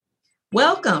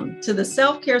Welcome to the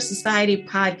Self-Care Society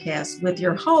podcast with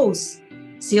your hosts,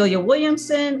 Celia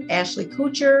Williamson, Ashley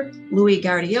Kutcher, Louis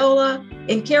Guardiola,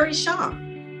 and Carrie Shaw,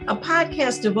 a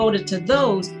podcast devoted to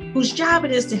those whose job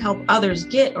it is to help others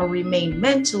get or remain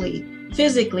mentally,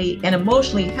 physically, and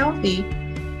emotionally healthy,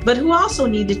 but who also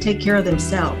need to take care of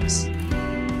themselves.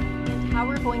 And how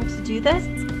we're going to do this?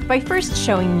 By first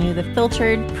showing you the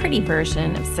filtered, pretty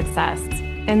version of success,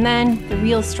 and then the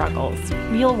real struggles,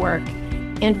 real work,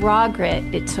 and raw grit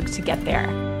it took to get there,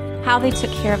 how they took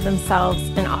care of themselves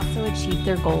and also achieved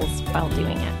their goals while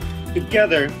doing it.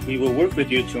 Together, we will work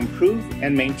with you to improve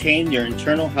and maintain your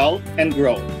internal health and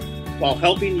growth while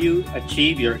helping you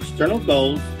achieve your external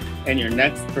goals and your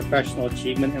next professional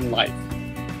achievement in life.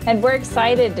 And we're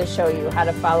excited to show you how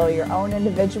to follow your own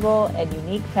individual and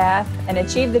unique path and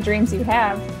achieve the dreams you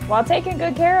have while taking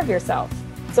good care of yourself.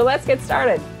 So let's get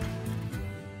started.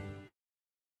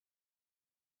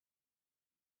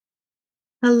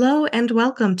 Hello and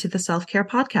welcome to the Self-Care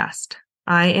Podcast.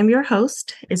 I am your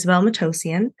host, Isabel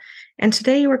Matosian, and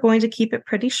today we're going to keep it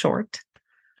pretty short.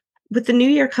 With the new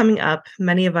year coming up,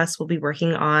 many of us will be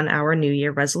working on our New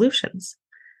Year resolutions.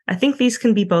 I think these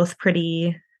can be both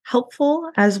pretty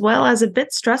helpful as well as a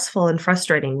bit stressful and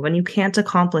frustrating when you can't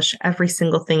accomplish every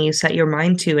single thing you set your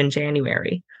mind to in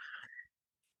January.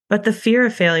 But the fear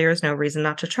of failure is no reason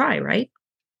not to try, right?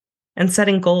 And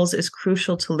setting goals is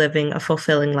crucial to living a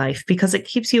fulfilling life because it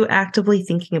keeps you actively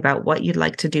thinking about what you'd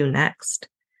like to do next.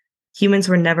 Humans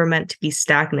were never meant to be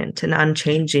stagnant and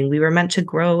unchanging. We were meant to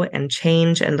grow and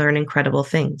change and learn incredible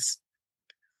things.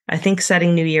 I think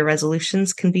setting New Year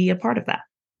resolutions can be a part of that.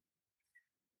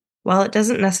 While it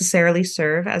doesn't necessarily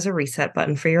serve as a reset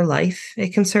button for your life,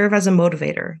 it can serve as a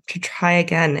motivator to try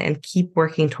again and keep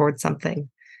working towards something.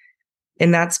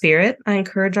 In that spirit, I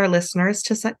encourage our listeners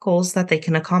to set goals that they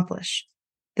can accomplish.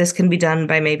 This can be done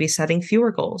by maybe setting fewer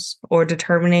goals or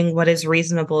determining what is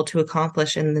reasonable to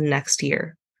accomplish in the next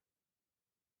year.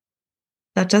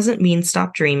 That doesn't mean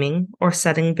stop dreaming or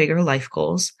setting bigger life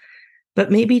goals, but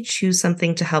maybe choose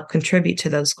something to help contribute to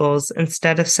those goals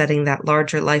instead of setting that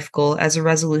larger life goal as a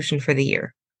resolution for the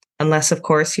year, unless, of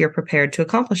course, you're prepared to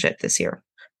accomplish it this year.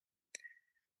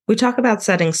 We talk about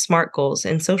setting SMART goals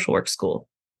in social work school.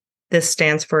 This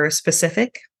stands for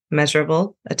specific,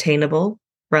 measurable, attainable,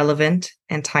 relevant,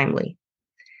 and timely.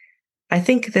 I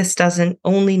think this doesn't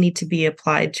only need to be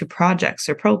applied to projects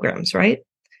or programs, right?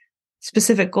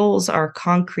 Specific goals are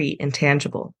concrete and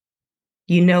tangible.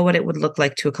 You know what it would look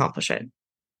like to accomplish it.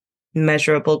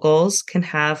 Measurable goals can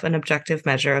have an objective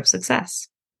measure of success.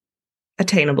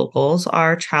 Attainable goals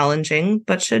are challenging,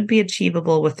 but should be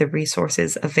achievable with the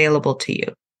resources available to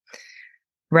you.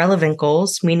 Relevant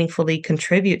goals meaningfully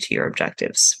contribute to your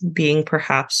objectives, being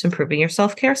perhaps improving your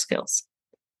self-care skills.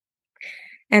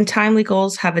 And timely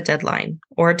goals have a deadline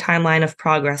or a timeline of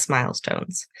progress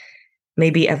milestones.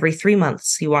 Maybe every 3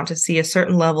 months, you want to see a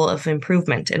certain level of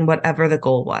improvement in whatever the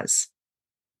goal was.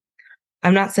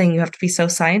 I'm not saying you have to be so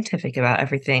scientific about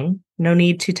everything. No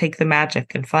need to take the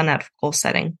magic and fun out of goal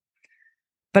setting.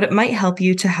 But it might help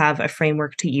you to have a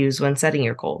framework to use when setting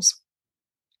your goals.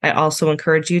 I also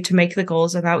encourage you to make the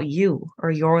goals about you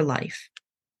or your life.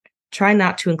 Try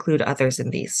not to include others in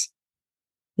these.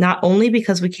 Not only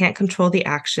because we can't control the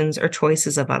actions or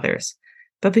choices of others,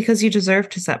 but because you deserve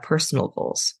to set personal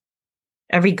goals.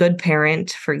 Every good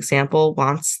parent, for example,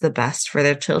 wants the best for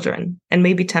their children and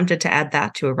may be tempted to add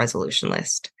that to a resolution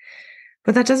list.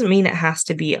 But that doesn't mean it has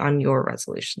to be on your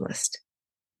resolution list,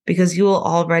 because you will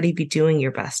already be doing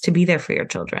your best to be there for your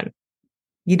children.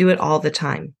 You do it all the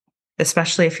time,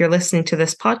 especially if you're listening to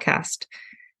this podcast.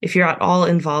 If you're at all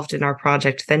involved in our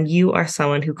project, then you are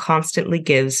someone who constantly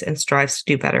gives and strives to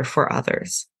do better for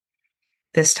others.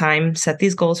 This time, set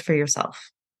these goals for yourself.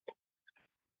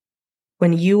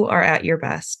 When you are at your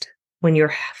best, when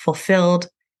you're fulfilled,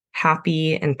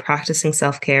 happy, and practicing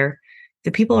self-care,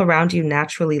 the people around you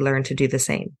naturally learn to do the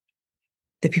same.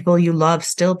 The people you love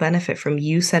still benefit from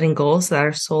you setting goals that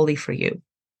are solely for you.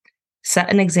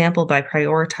 Set an example by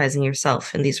prioritizing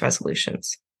yourself in these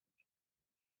resolutions.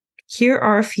 Here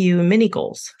are a few mini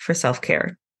goals for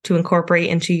self-care to incorporate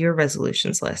into your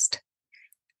resolutions list.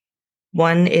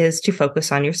 One is to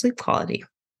focus on your sleep quality.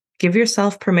 Give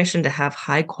yourself permission to have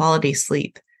high-quality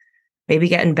sleep. Maybe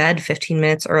get in bed 15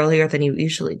 minutes earlier than you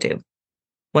usually do.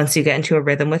 Once you get into a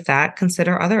rhythm with that,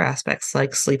 consider other aspects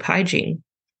like sleep hygiene,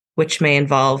 which may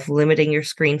involve limiting your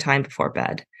screen time before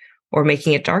bed or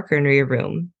making it darker in your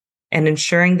room, and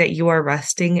ensuring that you are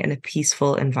resting in a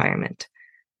peaceful environment.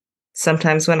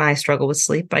 Sometimes when I struggle with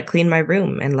sleep, I clean my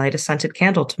room and light a scented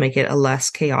candle to make it a less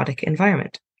chaotic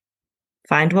environment.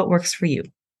 Find what works for you.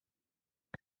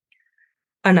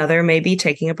 Another may be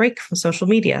taking a break from social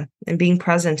media and being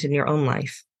present in your own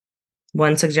life.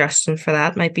 One suggestion for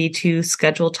that might be to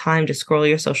schedule time to scroll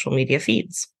your social media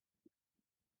feeds.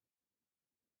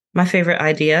 My favorite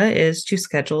idea is to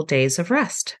schedule days of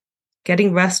rest.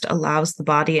 Getting rest allows the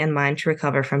body and mind to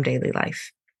recover from daily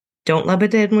life. Don't lump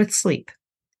it in with sleep.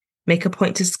 Make a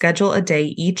point to schedule a day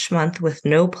each month with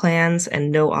no plans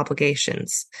and no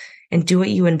obligations, and do what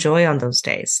you enjoy on those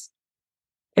days.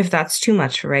 If that's too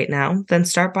much for right now, then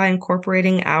start by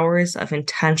incorporating hours of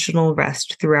intentional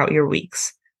rest throughout your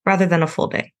weeks, rather than a full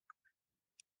day.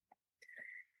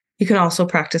 You can also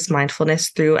practice mindfulness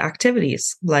through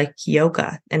activities like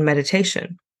yoga and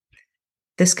meditation.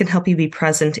 This can help you be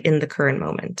present in the current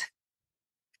moment.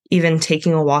 Even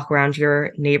taking a walk around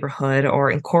your neighborhood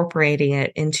or incorporating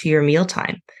it into your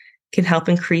mealtime can help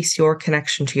increase your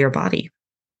connection to your body.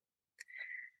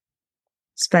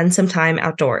 Spend some time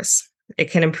outdoors. It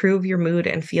can improve your mood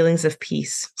and feelings of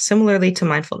peace, similarly to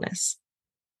mindfulness.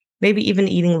 Maybe even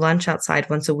eating lunch outside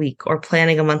once a week or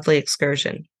planning a monthly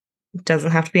excursion. It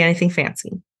doesn't have to be anything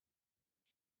fancy.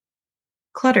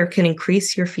 Clutter can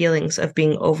increase your feelings of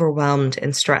being overwhelmed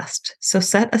and stressed, so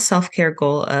set a self-care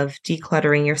goal of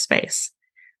decluttering your space.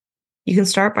 You can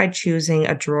start by choosing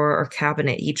a drawer or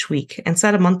cabinet each week and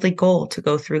set a monthly goal to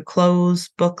go through clothes,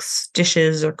 books,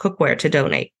 dishes, or cookware to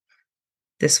donate.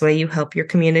 This way you help your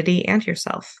community and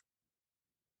yourself.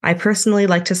 I personally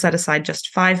like to set aside just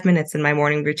 5 minutes in my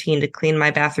morning routine to clean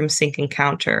my bathroom sink and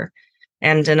counter,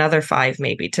 and another 5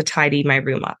 maybe to tidy my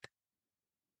room up.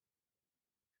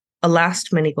 A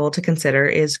last mini goal to consider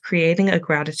is creating a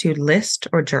gratitude list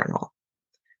or journal,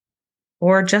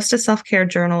 or just a self-care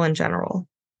journal in general.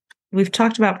 We've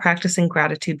talked about practicing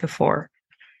gratitude before.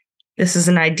 This is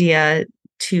an idea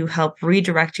to help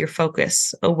redirect your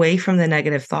focus away from the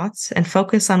negative thoughts and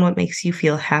focus on what makes you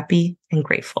feel happy and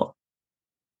grateful.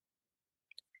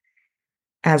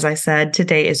 As I said,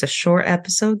 today is a short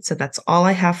episode, so that's all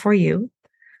I have for you.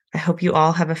 I hope you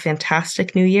all have a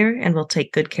fantastic new year and will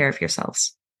take good care of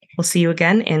yourselves. We'll see you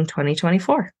again in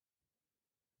 2024.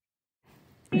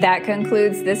 That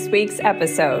concludes this week's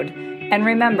episode. And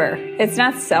remember, it's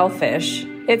not selfish,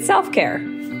 it's self-care.